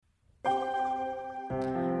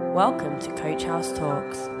Welcome to Coach House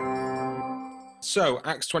Talks. So,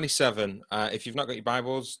 Acts 27. If you've not got your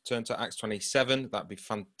Bibles, turn to Acts 27. That'd be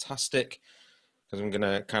fantastic, because I'm going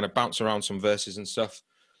to kind of bounce around some verses and stuff.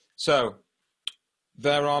 So,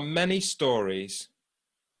 there are many stories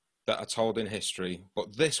that are told in history,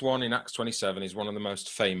 but this one in Acts 27 is one of the most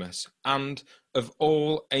famous. And of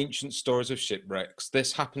all ancient stories of shipwrecks,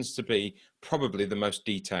 this happens to be probably the most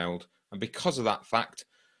detailed. And because of that fact,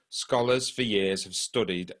 scholars for years have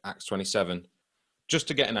studied Acts 27, just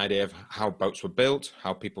to get an idea of how boats were built,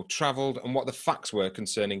 how people travelled, and what the facts were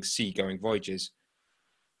concerning seagoing voyages.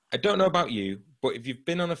 I don't know about you, but if you've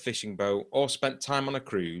been on a fishing boat or spent time on a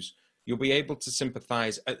cruise, you'll be able to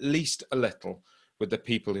sympathise at least a little with the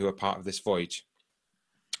people who are part of this voyage.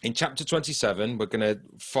 In chapter 27, we're going to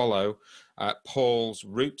follow Paul's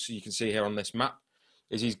route. You can see here on this map,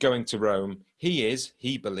 as he's going to Rome.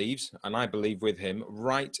 He believes, and I believe with him,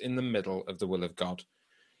 right in the middle of the will of God.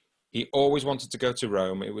 He always wanted to go to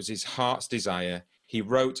Rome. It was his heart's desire. He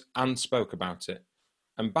wrote and spoke about it.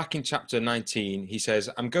 And back in chapter 19, he says,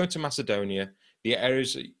 I'm going to Macedonia, the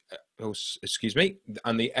areas,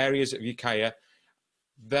 and the areas of Achaia.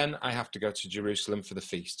 Then I have to go to Jerusalem for the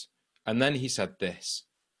feast. And then he said this,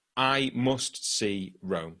 I must see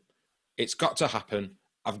Rome. It's got to happen.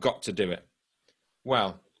 I've got to do it.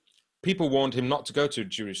 Well, people warned him not to go to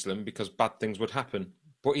Jerusalem because bad things would happen.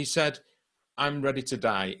 But he said, I'm ready to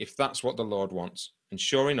die if that's what the Lord wants. And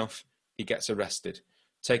sure enough, he gets arrested,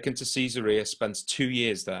 taken to Caesarea, spends 2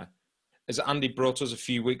 years there. As Andy brought us a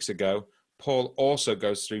few weeks ago, Paul also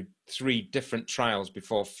goes through 3 different trials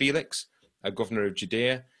before Felix, a governor of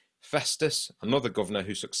Judea, Festus, another governor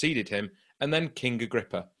who succeeded him, and then King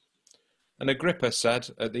Agrippa. And Agrippa said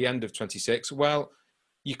at the end of 26, well,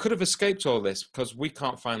 you could have escaped all this because we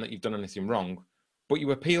can't find that you've done anything wrong, but you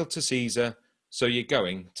appealed to Caesar, so you're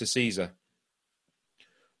going to Caesar.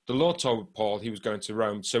 The Lord told Paul he was going to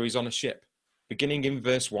Rome, so he's on a ship, beginning in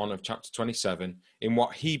verse 1 of chapter 27, in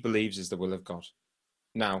what he believes is the will of God.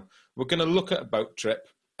 Now, we're going to look at a boat trip,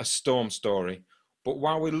 a storm story, but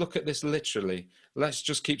while we look at this literally, let's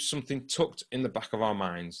just keep something tucked in the back of our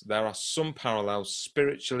minds. There are some parallels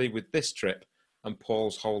spiritually with this trip and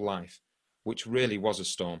Paul's whole life, which really was a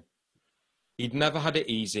storm. He'd never had it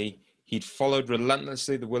easy. He'd followed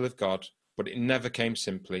relentlessly the will of God, but it never came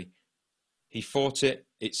simply. He fought it,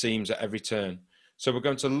 it seems, at every turn. So we're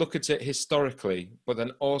going to look at it historically, but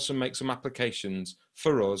then also make some applications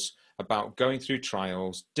for us about going through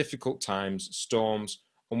trials, difficult times, storms,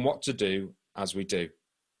 and what to do as we do.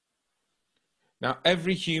 Now,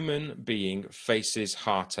 every human being faces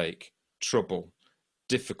heartache, trouble,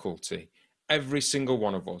 difficulty, every single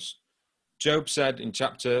one of us. Job said in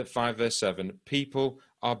chapter 5, verse 7, people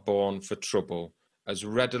are born for trouble as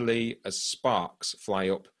readily as sparks fly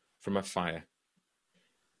up from a fire.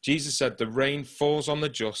 Jesus said the rain falls on the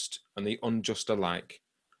just and the unjust alike.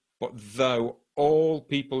 But though all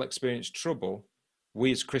people experience trouble,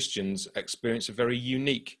 we as Christians experience a very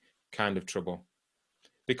unique kind of trouble.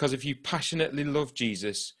 Because if you passionately love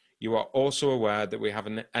Jesus, you are also aware that we have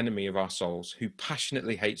an enemy of our souls who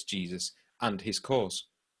passionately hates Jesus and his cause.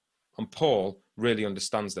 And Paul really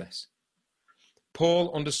understands this.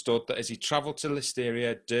 Paul understood that as he travelled to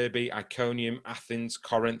Lystra, Derbe, Iconium, Athens,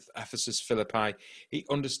 Corinth, Ephesus, Philippi, he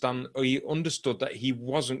understood that he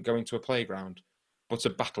wasn't going to a playground, but a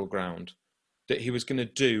battleground, that he was going to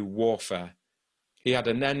do warfare. He had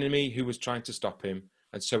an enemy who was trying to stop him,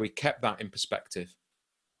 and so he kept that in perspective.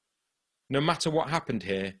 No matter what happened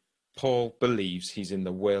here, Paul believes he's in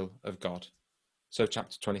the will of God. So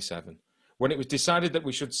chapter 27. When it was decided that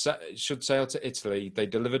we should sail to Italy, they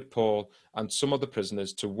delivered Paul and some other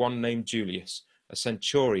prisoners to one named Julius, a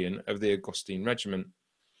centurion of the Augustine regiment.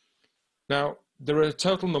 Now, there are a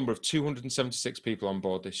total number of 276 people on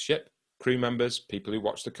board this ship, crew members, people who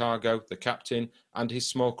watch the cargo, the captain and his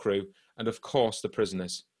small crew, and of course the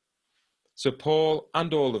prisoners. So Paul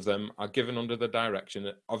and all of them are given under the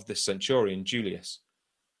direction of this centurion, Julius.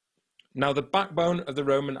 Now, the backbone of the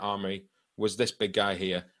Roman army was this big guy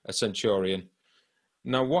here, a centurion.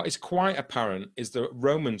 Now, what is quite apparent is that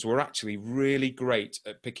Romans were actually really great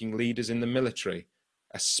at picking leaders in the military,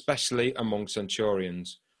 especially among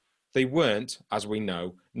centurions. They weren't, as we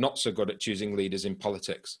know, not so good at choosing leaders in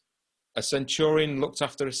politics. A centurion looked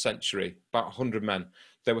after a century, about 100 men.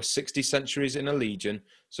 There were 60 centuries in a legion,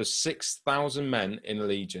 so 6,000 men in a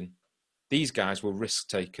legion. These guys were risk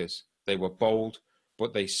takers. They were bold,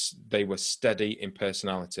 but they were steady in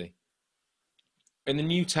personality. In the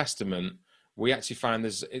New Testament, we actually find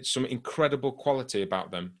there's some incredible quality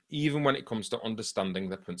about them, even when it comes to understanding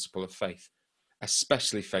the principle of faith,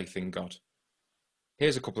 especially faith in God.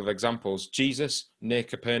 Here's a couple of examples. Jesus, near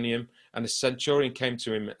Capernaum, and a centurion came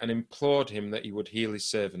to him and implored him that he would heal his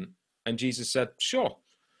servant. And Jesus said, "Sure,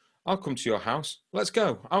 I'll come to your house. Let's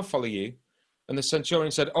go. I'll follow you." And the centurion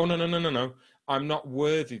said, "Oh, no, no, no, no, no. I'm not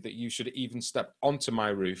worthy that you should even step onto my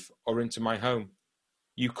roof or into my home.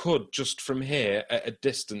 You could just from here at a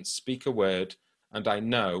distance speak a word, and I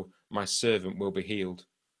know my servant will be healed."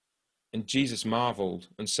 And Jesus marveled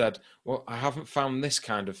and said, "Well, I haven't found this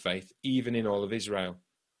kind of faith even in all of Israel."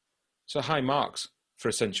 So high marks for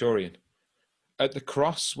a centurion. At the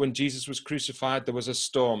cross, when Jesus was crucified, there was a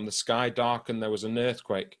storm, the sky darkened, there was an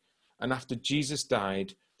earthquake. And after Jesus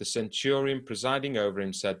died, the centurion presiding over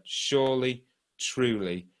him said, "Surely,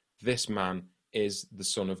 truly, this man is the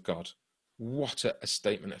Son of God." What a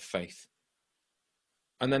statement of faith.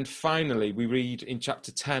 And then finally, we read in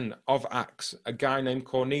chapter 10 of Acts, a guy named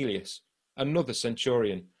Cornelius, another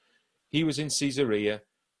centurion. He was in Caesarea.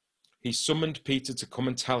 He summoned Peter to come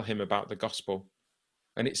and tell him about the gospel.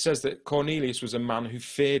 And it says that Cornelius was a man who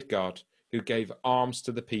feared God, who gave alms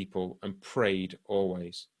to the people and prayed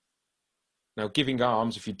always. Now, giving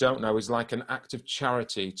alms, if you don't know, is like an act of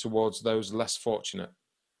charity towards those less fortunate.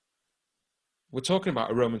 We're talking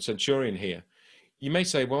about a Roman centurion here. You may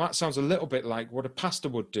say, well, that sounds a little bit like what a pastor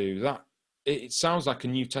would do. It sounds like a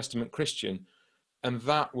New Testament Christian. And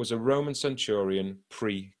that was a Roman centurion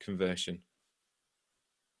pre-conversion.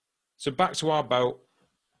 So back to our boat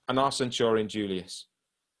and our centurion Julius.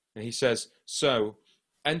 And he says, "So,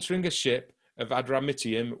 entering a ship of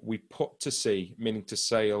Adramyttium, we put to sea," meaning to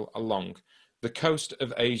sail along. "The coast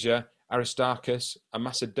of Asia, Aristarchus, a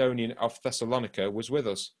Macedonian of Thessalonica, was with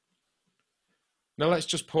us." Now let's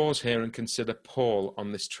just pause here and consider Paul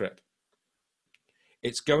on this trip.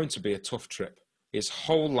 It's going to be a tough trip. His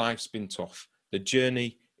whole life's been tough. The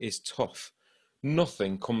journey is tough.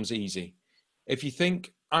 Nothing comes easy. If you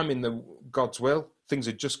think I'm in God's will, things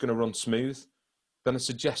are just going to run smooth, then I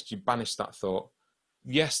suggest you banish that thought.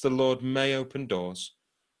 Yes, the Lord may open doors,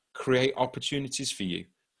 create opportunities for you,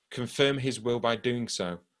 confirm his will by doing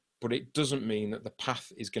so, but it doesn't mean that the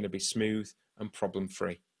path is going to be smooth and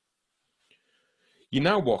problem-free. You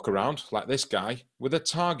now walk around, like this guy, with a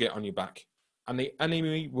target on your back, and the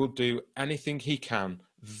enemy will do anything he can,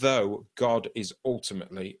 though God is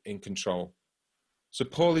ultimately in control. So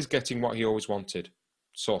Paul is getting what he always wanted,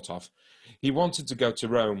 sort of. He wanted to go to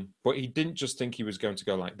Rome, but he didn't just think he was going to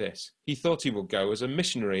go like this. He thought he would go as a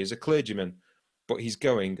missionary, as a clergyman, but he's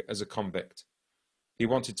going as a convict. He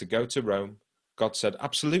wanted to go to Rome. God said,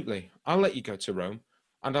 "Absolutely, I'll let you go to Rome,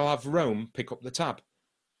 and I'll have Rome pick up the tab."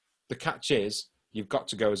 The catch is, you've got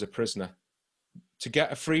to go as a prisoner. To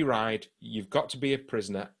get a free ride, you've got to be a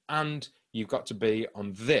prisoner, and you've got to be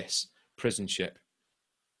on this prison ship.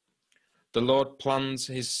 The Lord plans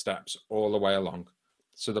his steps all the way along.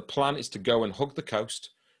 So the plan is to go and hug the coast.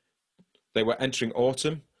 They were entering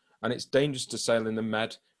autumn, and it's dangerous to sail in the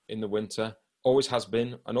Med in the winter. Always has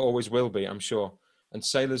been and always will be, I'm sure. And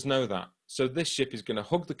sailors know that. So this ship is going to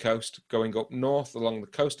hug the coast, going up north along the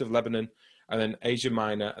coast of Lebanon, and then Asia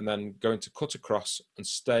Minor, and then going to cut across and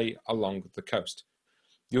stay along the coast.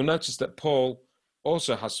 You'll notice that Paul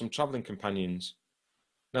also has some traveling companions.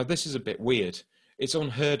 Now, this is a bit weird. It's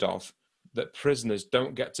unheard of that prisoners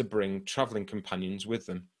don't get to bring traveling companions with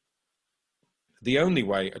them. The only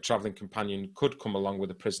way a traveling companion could come along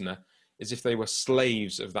with a prisoner is if they were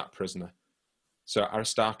slaves of that prisoner. So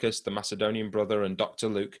Aristarchus, the Macedonian brother, and Dr.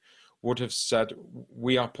 Luke would have said,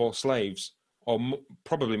 "We are Paul's slaves," or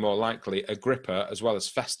probably more likely, Agrippa, as well as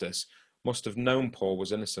Festus, must have known Paul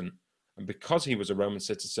was innocent, and because he was a Roman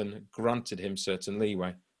citizen, granted him certain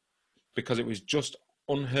leeway, because it was just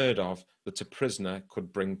unheard of that a prisoner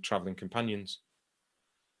could bring traveling companions.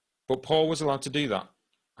 But Paul was allowed to do that,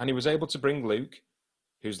 and he was able to bring Luke,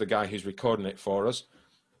 who's the guy who's recording it for us.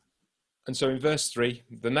 And so in verse 3,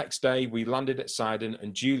 "The next day we landed at Sidon,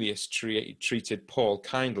 and Julius treated Paul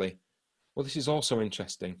kindly." Well, this is also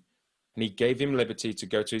interesting. "And he gave him liberty to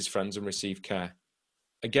go to his friends and receive care."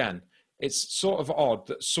 Again, it's sort of odd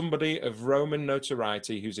that somebody of Roman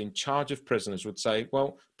notoriety who's in charge of prisoners would say,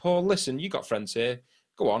 "Well, Paul, listen, you got friends here.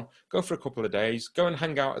 Go on, go for a couple of days, go and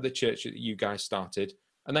hang out at the church that you guys started,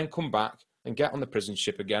 and then come back and get on the prison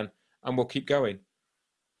ship again, and we'll keep going."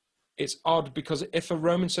 It's odd because if a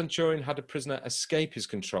Roman centurion had a prisoner escape his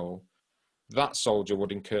control, that soldier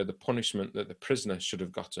would incur the punishment that the prisoner should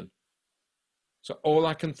have gotten. So all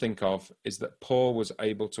I can think of is that Paul was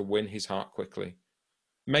able to win his heart quickly.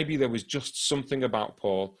 Maybe there was just something about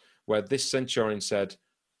Paul where this centurion said,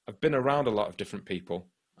 "I've been around a lot of different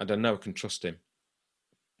people, and I know I can trust him."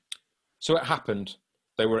 So it happened.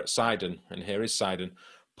 They were at Sidon, and here is Sidon.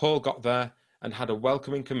 Paul got there and had a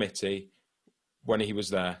welcoming committee when he was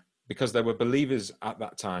there, because they were believers at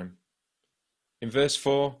that time. In verse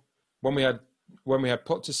 4, when we had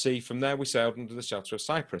put to sea, from there we sailed under the shelter of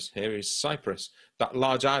Cyprus. Here is Cyprus, that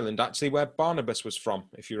large island actually where Barnabas was from,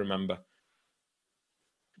 if you remember.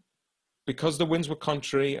 Because the winds were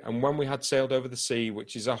contrary, and when we had sailed over the sea,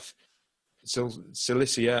 which is off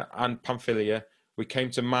Cilicia and Pamphylia, we came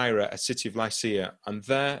to Myra, a city of Lycia, and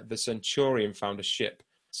there the centurion found a ship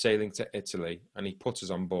sailing to Italy, and he put us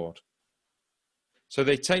on board. So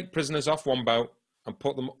they take prisoners off one boat and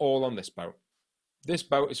put them all on this boat. This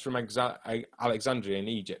boat is from Alexandria in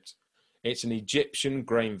Egypt. It's an Egyptian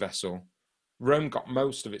grain vessel. Rome got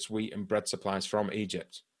most of its wheat and bread supplies from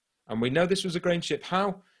Egypt. And we know this was a grain ship.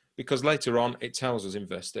 How? Because later on it tells us in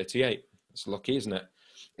verse 38. It's lucky, isn't it?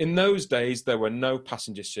 In those days, there were no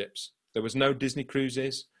passenger ships. There was no Disney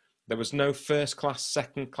cruises. There was no first class,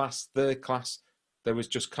 second class, third class. There was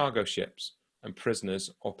just cargo ships and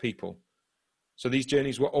prisoners or people. So these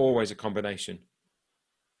journeys were always a combination.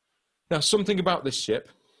 Now, something about this ship,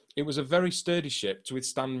 it was a very sturdy ship to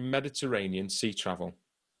withstand Mediterranean sea travel.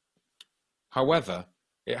 However,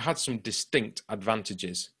 it had some distinct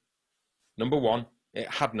advantages. Number one, it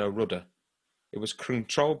had no rudder. It was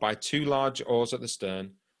controlled by two large oars at the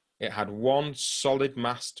stern. It had one solid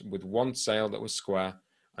mast with one sail that was square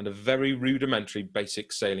and a very rudimentary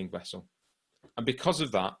basic sailing vessel. And because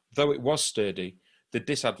of that, though it was sturdy, the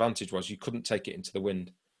disadvantage was you couldn't take it into the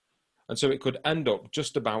wind. And so it could end up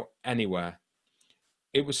just about anywhere.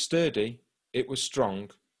 It was sturdy, it was strong,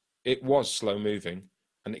 it was slow moving,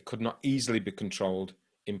 and it could not easily be controlled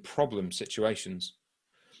in problem situations.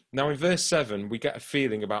 Now in verse 7, we get a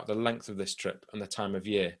feeling about the length of this trip and the time of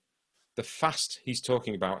year. The fast he's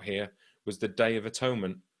talking about here was the Day of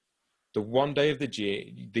Atonement. The one day of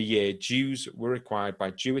the year Jews were required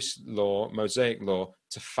by Jewish law, Mosaic law,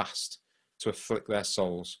 to fast, to afflict their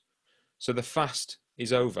souls. So the fast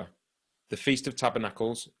is over. The Feast of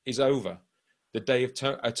Tabernacles is over. The Day of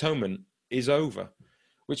Atonement is over,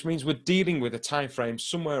 which means we're dealing with a time frame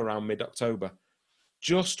somewhere around mid-October,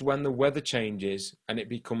 just when the weather changes and it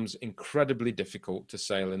becomes incredibly difficult to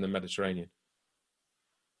sail in the Mediterranean.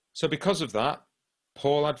 So because of that,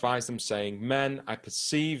 Paul advised them saying, "Men, I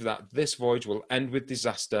perceive that this voyage will end with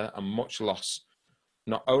disaster and much loss,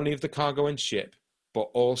 not only of the cargo and ship, but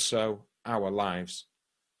also our lives."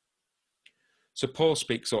 So Paul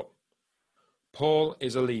speaks up. Paul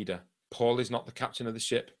is a leader. Paul is not the captain of the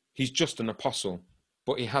ship. He's just an apostle,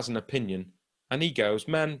 but he has an opinion. And he goes,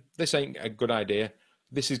 "Men, this ain't a good idea.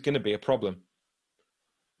 This is going to be a problem."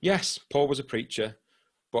 Yes, Paul was a preacher,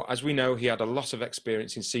 but as we know, he had a lot of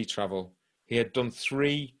experience in sea travel. He had done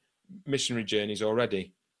 3 missionary journeys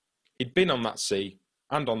already. He'd been on that sea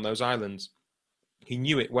and on those islands. He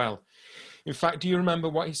knew it well. In fact, do you remember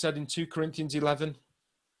what he said in 2 Corinthians 11?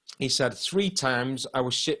 He said, 3 times I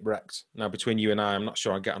was shipwrecked. Now, between you and I, I'm not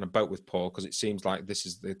sure I'd get on a boat with Paul because it seems like this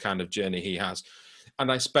is the kind of journey he has.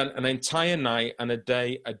 And I spent an entire night and a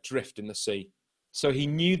day adrift in the sea. So he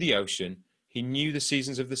knew the ocean. He knew the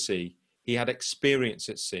seasons of the sea. He had experience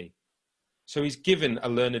at sea. So he's given a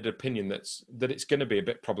learned opinion that it's going to be a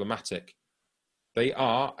bit problematic. They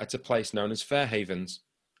are at a place known as Fair Havens.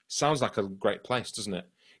 Sounds like a great place, doesn't it?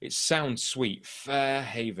 It sounds sweet. Fair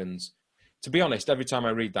Havens. To be honest, every time I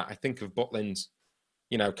read that, I think of Butlins.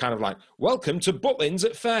 You know, kind of like, "Welcome to Butlins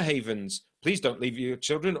at Fair Havens. Please don't leave your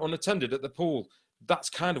children unattended at the pool." That's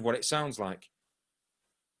kind of what it sounds like.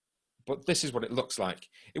 But this is what it looks like.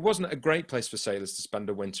 It wasn't a great place for sailors to spend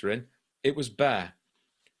a winter in. It was bare.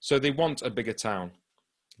 So they want a bigger town.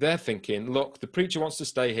 They're thinking, look, the preacher wants to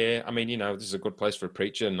stay here. I mean, you know, this is a good place for a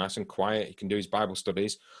preacher, nice and quiet. He can do his Bible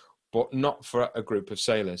studies, but not for a group of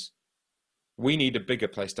sailors. We need a bigger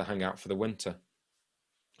place to hang out for the winter.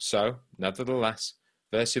 So, nevertheless,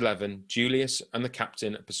 verse 11, Julius and the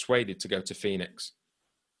captain are persuaded to go to Phoenix.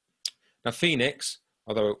 Now, Phoenix,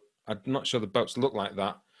 although I'm not sure the boats look like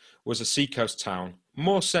that, was a seacoast town,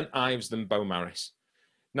 more St. Ives than Beaumaris.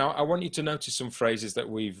 Now, I want you to notice some phrases that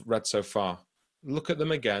we've read so far. Look at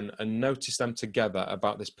them again and notice them together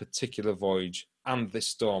about this particular voyage and this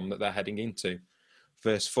storm that they're heading into.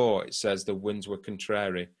 Verse 4, it says the winds were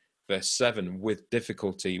contrary. Verse 7, with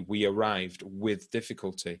difficulty, we arrived with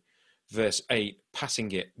difficulty. Verse 8,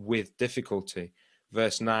 passing it with difficulty.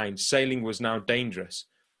 Verse 9, sailing was now dangerous.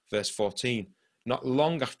 Verse 14, not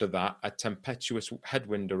long after that, a tempestuous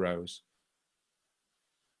headwind arose.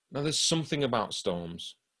 Now, there's something about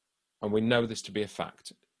storms, and we know this to be a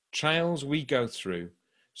fact. Trials we go through,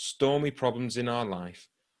 stormy problems in our life,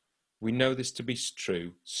 we know this to be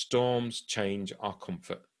true. Storms change our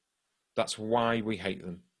comfort. That's why we hate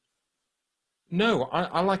them. No,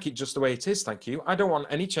 I like it just the way it is, thank you. I don't want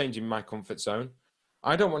any change in my comfort zone.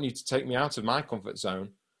 I don't want you to take me out of my comfort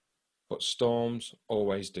zone, but storms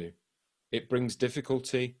always do. It brings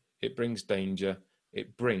difficulty, it brings danger,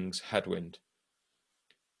 it brings headwind.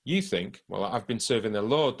 You think, well, I've been serving the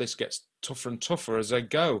Lord, this gets tougher and tougher as I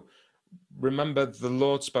go. Remember, the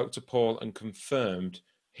Lord spoke to Paul and confirmed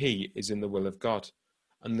he is in the will of God.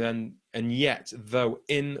 And yet, though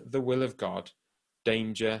in the will of God,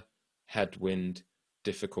 danger, headwind,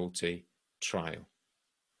 difficulty, trial.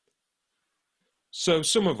 So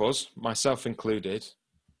some of us, myself included,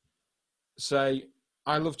 say,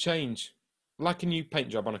 I love change, like a new paint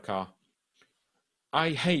job on a car. I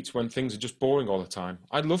hate when things are just boring all the time.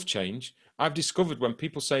 I love change. I've discovered when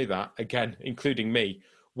people say that, again, including me,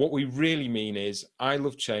 what we really mean is, I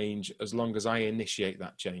love change as long as I initiate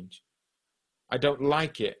that change. I don't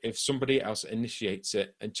like it if somebody else initiates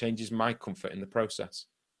it and changes my comfort in the process.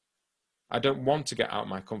 I don't want to get out of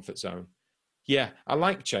my comfort zone. Yeah, I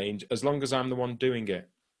like change as long as I'm the one doing it.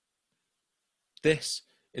 This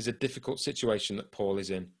is a difficult situation that Paul is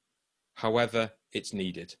in. However, it's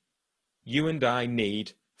needed. You and I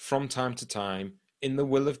need, from time to time, in the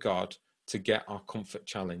will of God, to get our comfort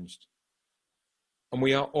challenged. And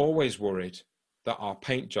we are always worried that our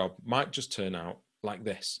paint job might just turn out like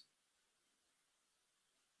this.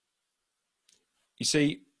 You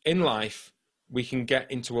see, in life, we can get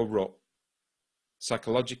into a rut,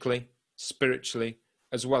 psychologically, spiritually,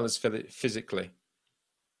 as well as physically.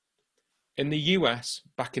 In the US,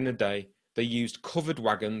 back in the day, they used covered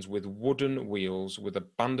wagons with wooden wheels with a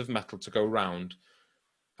band of metal to go round,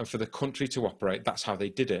 and for the country to operate, that's how they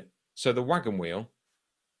did it. So the wagon wheel,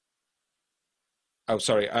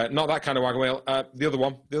 not that kind of wagon wheel, the other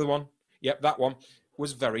one, yep, that one,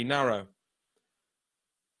 was very narrow.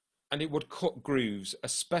 And it would cut grooves,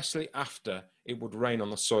 especially after it would rain on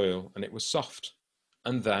the soil and it was soft.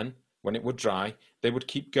 And then, when it would dry, they would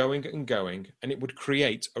keep going and going, and it would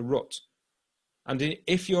create a rut. And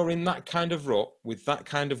if you're in that kind of rut with that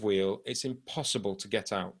kind of wheel, it's impossible to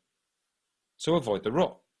get out. So avoid the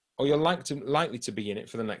rut, or you're likely to be in it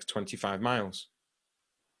for the next 25 miles.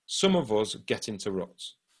 Some of us get into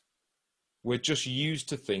ruts. We're just used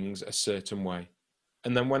to things a certain way.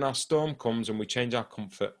 And then when our storm comes and we change our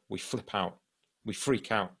comfort, we flip out, we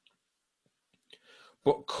freak out.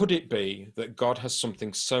 But could it be that God has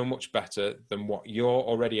something so much better than what you're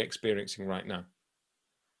already experiencing right now?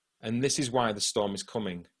 And this is why the storm is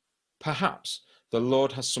coming. Perhaps the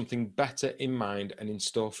Lord has something better in mind and in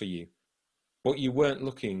store for you, but you weren't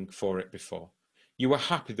looking for it before. You were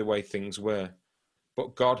happy the way things were,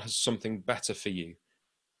 but God has something better for you.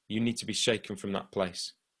 You need to be shaken from that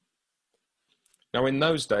place. Now, in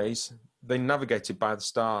those days, they navigated by the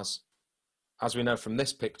stars. As we know from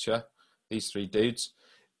this picture, these three dudes,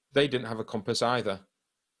 they didn't have a compass either.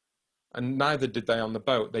 And neither did they on the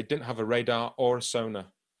boat. They didn't have a radar or a sonar.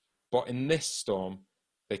 But in this storm,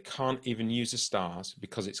 they can't even use the stars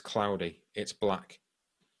because it's cloudy, it's black.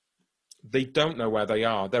 They don't know where they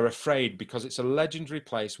are. They're afraid because it's a legendary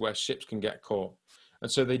place where ships can get caught. And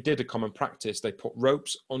so they did a common practice. They put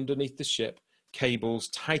ropes underneath the ship, cables,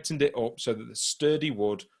 tightened it up so that the sturdy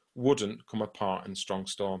wood wouldn't come apart in a strong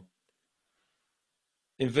storm.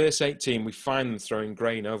 In verse 18, we find them throwing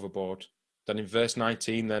grain overboard. Then in verse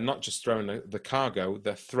 19, they're not just throwing the cargo,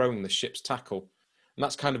 they're throwing the ship's tackle. And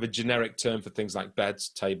that's kind of a generic term for things like beds,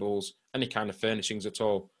 tables, any kind of furnishings at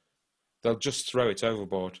all. They'll just throw it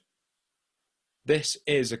overboard. This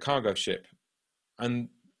is a cargo ship, and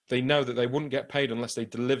they know that they wouldn't get paid unless they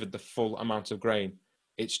delivered the full amount of grain.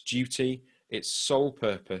 Its duty, its sole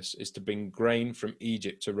purpose is to bring grain from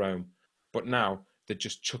Egypt to Rome. But now they're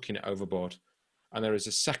just chucking it overboard. And there is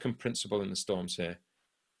a second principle in the storms here.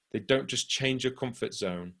 They don't just change your comfort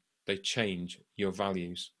zone, they change your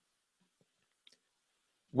values.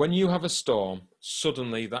 When you have a storm,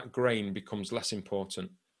 suddenly that grain becomes less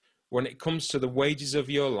important. When it comes to the wages of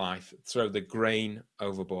your life, throw the grain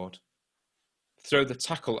overboard. Throw the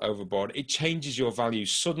tackle overboard. It changes your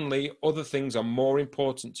values. Suddenly, other things are more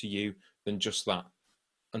important to you than just that.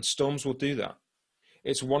 And storms will do that.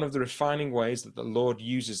 It's one of the refining ways that the Lord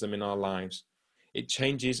uses them in our lives. It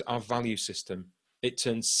changes our value system. It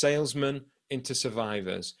turns salesmen into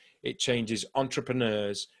survivors. It changes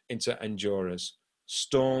entrepreneurs into endurers.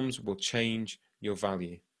 Storms will change your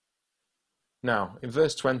value. Now, in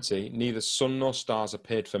verse 20, neither sun nor stars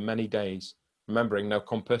appeared for many days. Remembering, no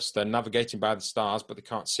compass, they're navigating by the stars, but they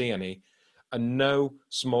can't see any. And no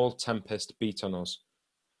small tempest beat on us.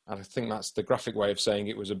 And I think that's the graphic way of saying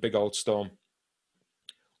it was a big old storm.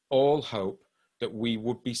 All hope that we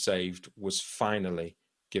would be saved was finally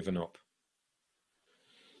given up.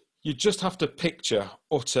 You just have to picture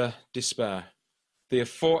utter despair. They have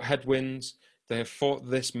fought headwinds. They have fought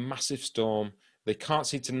this massive storm. They can't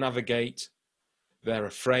seem to navigate. They're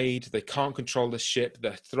afraid. They can't control the ship.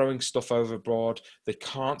 They're throwing stuff overboard. They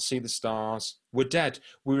can't see the stars. We're dead.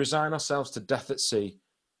 We resign ourselves to death at sea.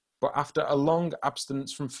 But after a long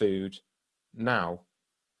abstinence from food, now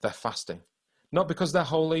they're fasting. Not because they're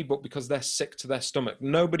holy, but because they're sick to their stomach.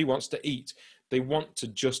 Nobody wants to eat. They want to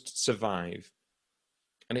just survive.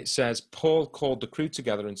 And it says, Paul called the crew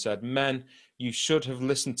together and said, "Men, you should have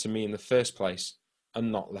listened to me in the first place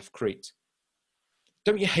and not left Crete."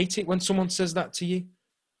 Don't you hate it when someone says that to you?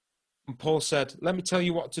 And Paul said, "Let me tell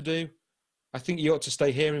you what to do. I think you ought to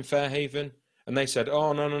stay here in Fairhaven." And they said,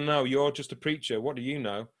 "Oh, no, you're just a preacher. What do you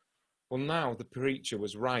know?" Well, now the preacher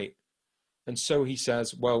was right. And so he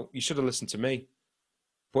says, "Well, you should have listened to me."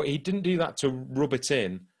 But he didn't do that to rub it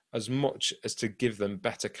in as much as to give them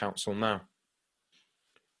better counsel now.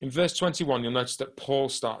 In verse 21, you'll notice that Paul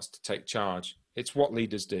starts to take charge. It's what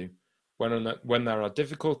leaders do. When there are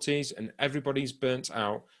difficulties and everybody's burnt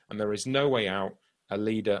out and there is no way out, a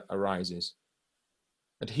leader arises.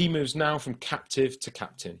 And he moves now from captive to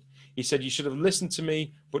captain. He said, "You should have listened to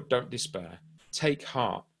me, but don't despair. Take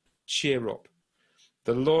heart. Cheer up.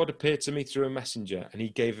 The Lord appeared to me through a messenger, and he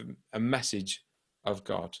gave a message of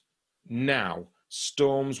God. Now,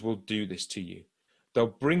 storms will do this to you. They'll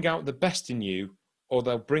bring out the best in you, or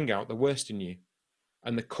they'll bring out the worst in you.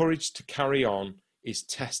 And the courage to carry on is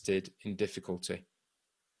tested in difficulty."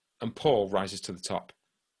 And Paul rises to the top.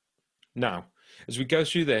 Now, as we go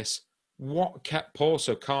through this, what kept Paul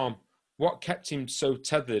so calm? What kept him so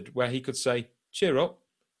tethered where he could say, "Cheer up"?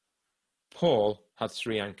 Paul had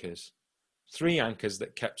three anchors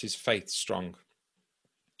that kept his faith strong.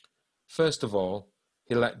 First of all,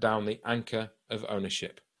 he let down the anchor of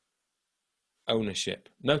ownership. Ownership.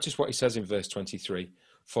 Notice what he says in verse 23.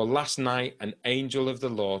 "For last night an angel of the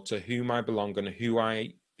Lord, to whom I belong and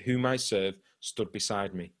whom I serve, stood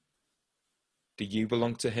beside me." Do you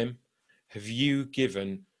belong to him? Have you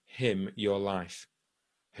given him your life?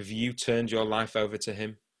 Have you turned your life over to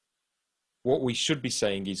him? What we should be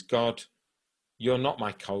saying is, "God, you're not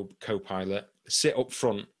my co-pilot. Sit up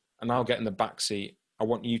front and I'll get in the back seat. I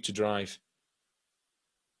want you to drive."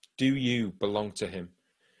 Do you belong to him?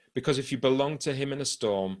 Because if you belong to him in a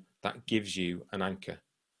storm, that gives you an anchor.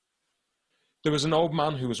 There was an old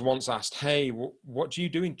man who was once asked, "Hey, what do you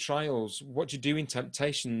do in trials? What do you do in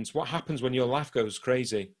temptations? What happens when your life goes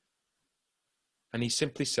crazy?" And he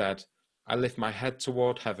simply said, "I lift my head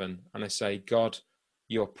toward heaven and I say, God,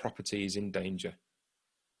 your property is in danger."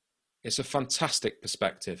 It's a fantastic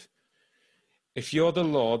perspective. If you're the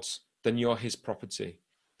Lord's, then you're his property.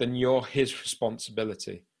 Then you're his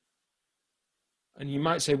responsibility. And you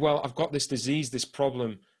might say, "Well, I've got this disease, this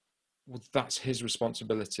problem." Well, that's his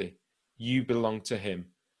responsibility. You belong to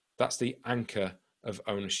him. That's the anchor of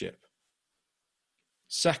ownership.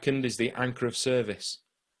 Second is the anchor of service.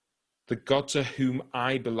 The God to whom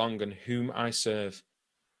I belong and whom I serve.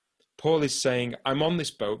 Paul is saying, I'm on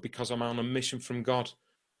this boat because I'm on a mission from God.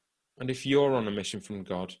 And if you're on a mission from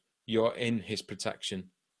God, you're in his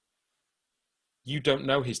protection. You don't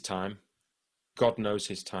know his time. God knows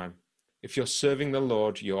his time. If you're serving the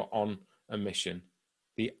Lord, you're on a mission.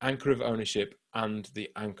 The anchor of ownership and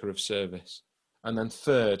the anchor of service. And then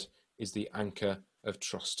third is the anchor of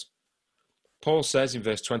trust. Paul says in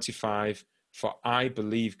verse 25, "For I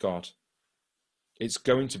believe God." It's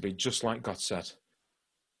going to be just like God said.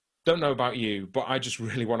 Don't know about you, but I just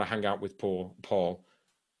really want to hang out with Paul.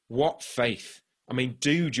 What faith. I mean,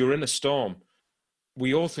 dude, you're in a storm.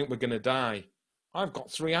 We all think we're going to die. I've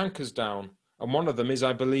got 3 anchors down, and one of them is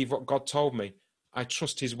I believe what God told me. I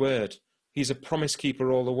trust his word. He's a promise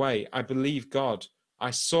keeper all the way. I believe God.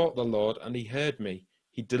 I sought the Lord and he heard me.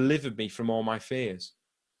 He delivered me from all my fears.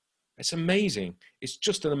 It's amazing. It's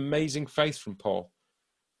just an amazing faith from Paul.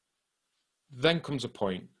 Then comes a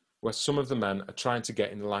point where some of the men are trying to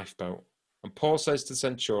get in the lifeboat. And Paul says to the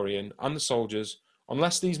centurion and the soldiers,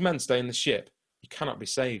 "Unless these men stay in the ship, you cannot be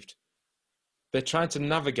saved." They're trying to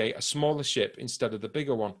navigate a smaller ship instead of the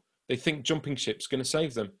bigger one. They think jumping ship's going to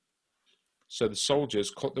save them. So the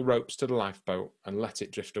soldiers cut the ropes to the lifeboat and let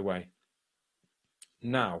it drift away.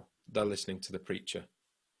 Now they're listening to the preacher.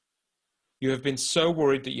 "You have been so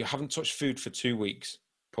worried that you haven't touched food for 2 weeks,"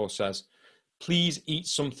 Paul says. "Please eat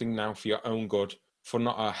something now for your own good, for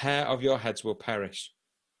not a hair of your heads will perish."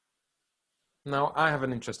 Now, I have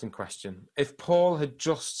an interesting question. If Paul had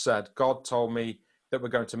just said, "God told me that we're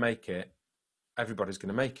going to make it," everybody's going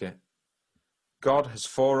to make it. God has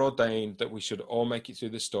foreordained that we should all make it through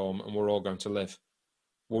the storm and we're all going to live.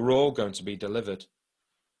 We're all going to be delivered.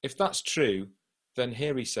 If that's true, then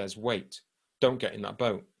here he says, wait, don't get in that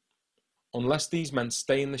boat. Unless these men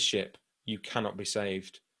stay in the ship, you cannot be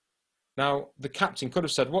saved. Now, the captain could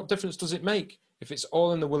have said, what difference does it make if it's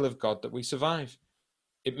all in the will of God that we survive?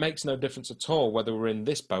 It makes no difference at all whether we're in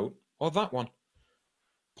this boat or that one.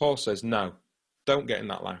 Paul says, no, don't get in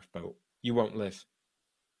that lifeboat. You won't live.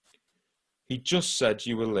 He just said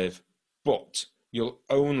you will live, but you'll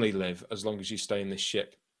only live as long as you stay in this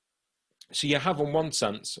ship. So you have on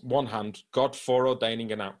one hand, God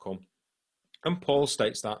foreordaining an outcome. And Paul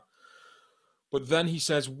states that. But then he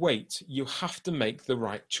says, wait, you have to make the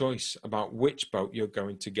right choice about which boat you're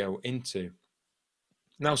going to go into.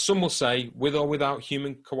 Now, some will say, with or without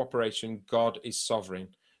human cooperation, God is sovereign.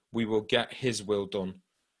 We will get his will done.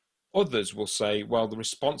 Others will say, well, the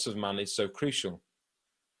response of man is so crucial.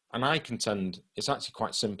 And I contend it's actually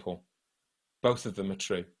quite simple. Both of them are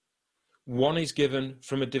true. One is given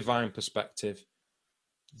from a divine perspective,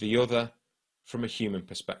 the other from a human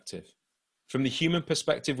perspective. From the human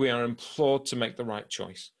perspective, we are implored to make the right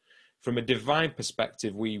choice. From a divine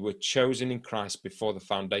perspective, we were chosen in Christ before the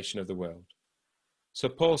foundation of the world. So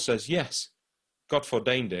Paul says, yes, God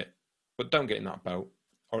foreordained it, but don't get in that boat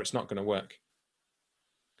or it's not going to work.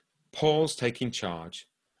 Paul's taking charge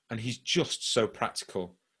and he's just so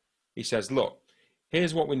practical. He says, look,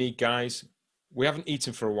 here's what we need, guys. We haven't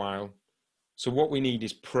eaten for a while. So what we need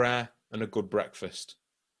is prayer and a good breakfast.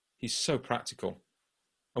 He's so practical.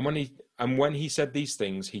 And when he said these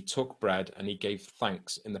things, he took bread and he gave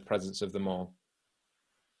thanks in the presence of them all.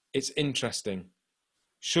 It's interesting.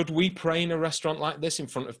 Should we pray in a restaurant like this in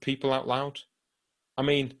front of people out loud? I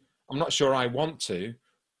mean, I'm not sure I want to,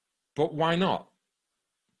 but why not?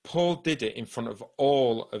 Paul did it in front of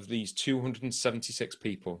all of these 276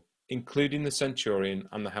 people, including the centurion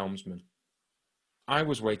and the helmsman. I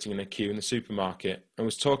was waiting in a queue in the supermarket and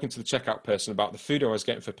was talking to the checkout person about the food I was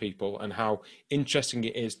getting for people and how interesting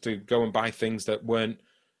it is to go and buy things that weren't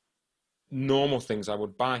normal things I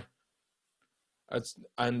would buy.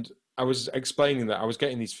 And I was explaining that I was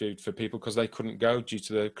getting these food for people because they couldn't go due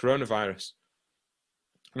to the coronavirus.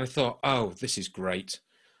 And I thought, oh, this is great.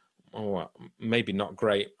 Oh, maybe not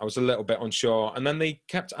great. I was a little bit unsure. And then they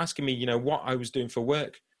kept asking me, what I was doing for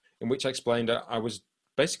work, in which I explained that I was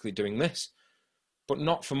basically doing this, but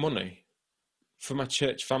not for money, for my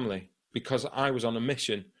church family, because I was on a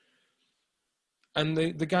mission. And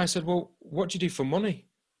the guy said, well, what do you do for money?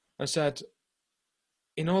 I said,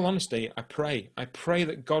 in all honesty, I pray. I pray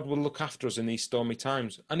that God will look after us in these stormy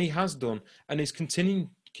times. And he has done, and is continuing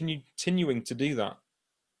to do that.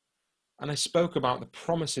 And I spoke about the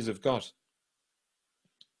promises of God.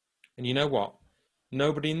 And you know what?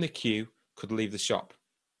 Nobody in the queue could leave the shop.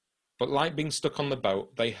 But like being stuck on the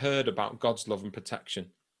boat, they heard about God's love and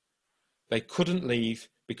protection. They couldn't leave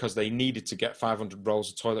because they needed to get 500 rolls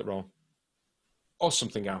of toilet roll. Or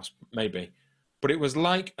something else, maybe. But it was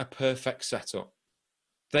like a perfect setup.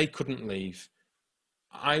 They couldn't leave.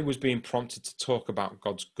 I was being prompted to talk about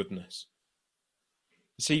God's goodness.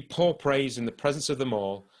 You see, Paul prays in the presence of them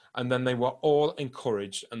all, and then they were all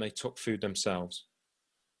encouraged and they took food themselves.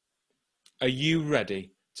 Are you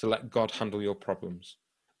ready to let God handle your problems?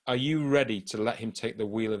 Are you ready to let him take the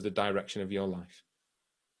wheel of the direction of your life?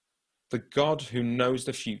 The God who knows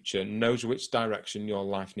the future knows which direction your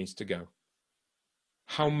life needs to go.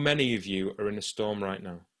 How many of you are in a storm right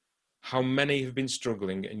now? How many have been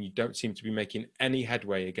struggling and you don't seem to be making any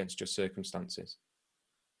headway against your circumstances?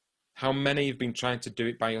 How many have been trying to do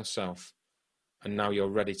it by yourself and now you're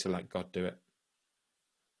ready to let God do it?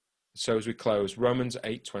 So as we close, Romans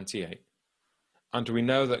 8:28. And we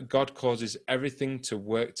know that God causes everything to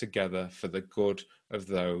work together for the good of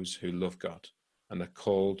those who love God and are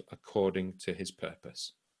called according to his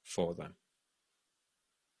purpose for them.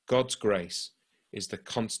 God's grace is the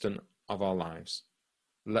constant of our lives.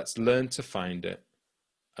 Let's learn to find it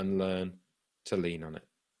and learn to lean on it.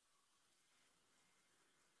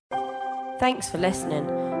 Thanks for listening.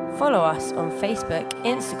 Follow us on Facebook,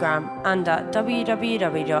 Instagram, and at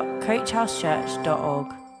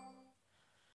www.coachhousechurch.org.